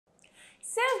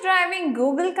Self-driving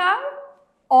Google car,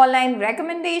 online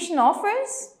recommendation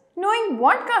offers, knowing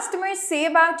what customers say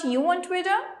about you on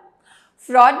Twitter,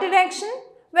 fraud detection,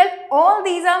 well, all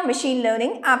these are machine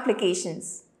learning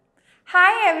applications.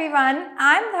 Hi everyone,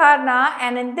 I'm Dharna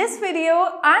and in this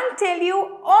video, I'll tell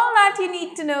you all that you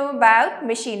need to know about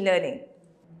machine learning.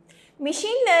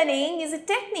 Machine learning is a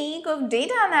technique of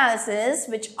data analysis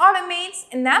which automates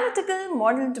analytical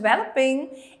model developing.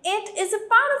 It is a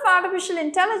part of artificial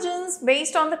intelligence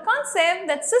based on the concept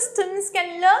that systems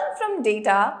can learn from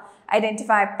data,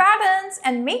 identify patterns,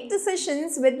 and make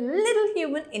decisions with little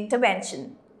human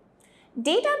intervention.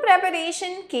 Data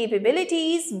preparation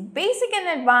capabilities, basic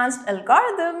and advanced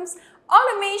algorithms,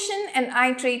 automation and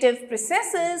iterative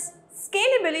processes,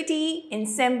 scalability,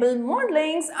 ensemble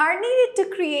modelings are needed to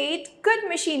create good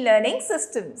machine learning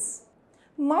systems.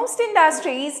 Most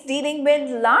industries dealing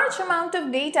with large amount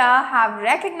of data have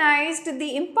recognized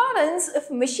the importance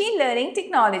of machine learning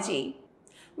technology.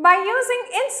 By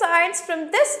using insights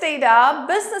from this data,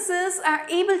 businesses are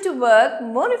able to work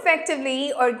more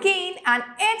effectively or gain an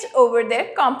edge over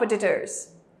their competitors.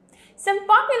 Some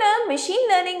popular machine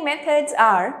learning methods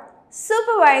are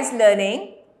supervised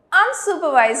learning,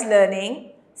 unsupervised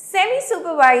learning,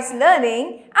 semi-supervised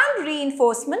learning, and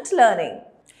reinforcement learning.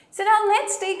 So now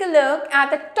let's take a look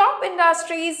at the top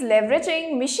industries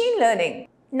leveraging machine learning.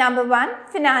 Number 1,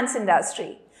 finance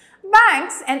industry.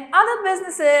 Banks and other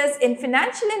businesses in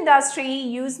financial industry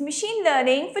use machine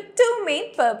learning for two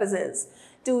main purposes: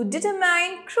 to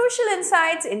determine crucial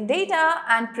insights in data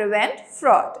and prevent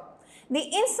fraud. The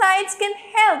insights can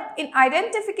help in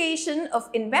identification of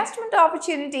investment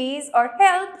opportunities or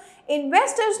help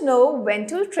investors know when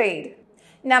to trade.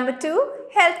 Number 2,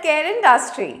 healthcare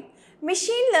industry.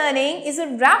 Machine learning is a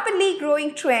rapidly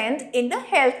growing trend in the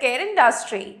healthcare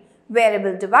industry.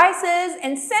 Wearable devices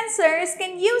and sensors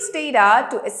can use data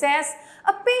to assess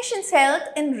a patient's health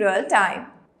in real time.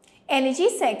 Energy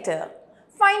sector.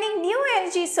 Finding new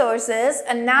energy sources,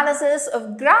 analysis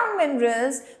of ground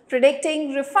minerals,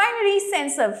 predicting refinery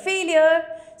sensor failure,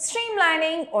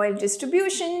 streamlining oil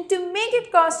distribution to make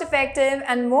it cost-effective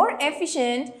and more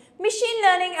efficient. Machine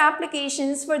learning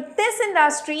applications for this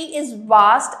industry is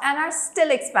vast and are still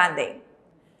expanding.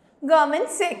 Government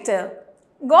sector.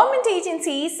 Government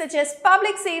agencies such as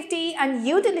public safety and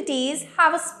utilities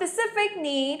have a specific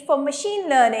need for machine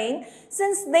learning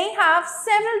since they have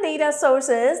several data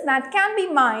sources that can be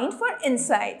mined for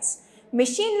insights.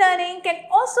 Machine learning can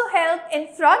also help in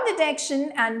fraud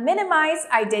detection and minimize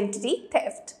identity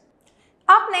theft.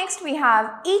 Up next, we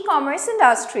have e-commerce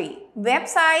industry.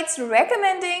 Websites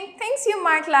recommending things you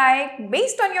might like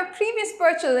based on your previous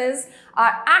purchases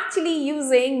are actually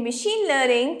using machine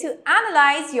learning to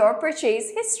analyze your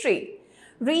purchase history.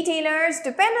 Retailers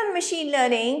depend on machine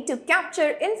learning to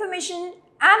capture information,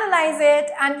 analyze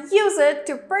it, and use it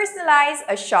to personalize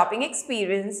a shopping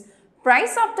experience,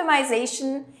 price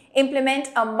optimization, implement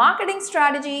a marketing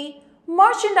strategy,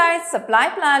 merchandise supply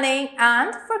planning,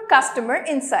 and for customer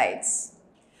insights.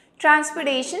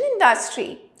 Transportation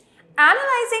industry.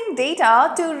 Analyzing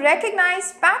data to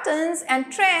recognize patterns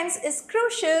and trends is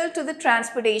crucial to the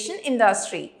transportation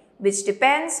industry, which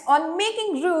depends on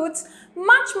making routes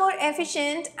much more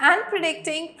efficient and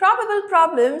predicting probable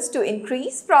problems to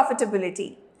increase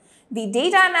profitability. The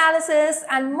data analysis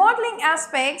and modeling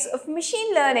aspects of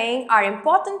machine learning are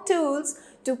important tools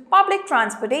to public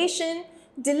transportation,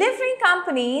 delivery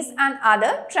companies, and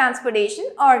other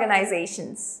transportation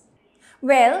organizations.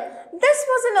 Well, this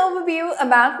was an overview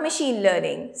about machine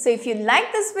learning. So if you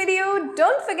like this video,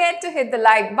 don't forget to hit the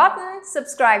like button,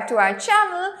 subscribe to our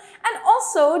channel, and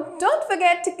also don't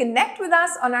forget to connect with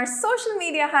us on our social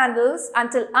media handles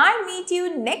until I meet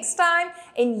you next time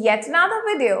in yet another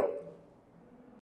video.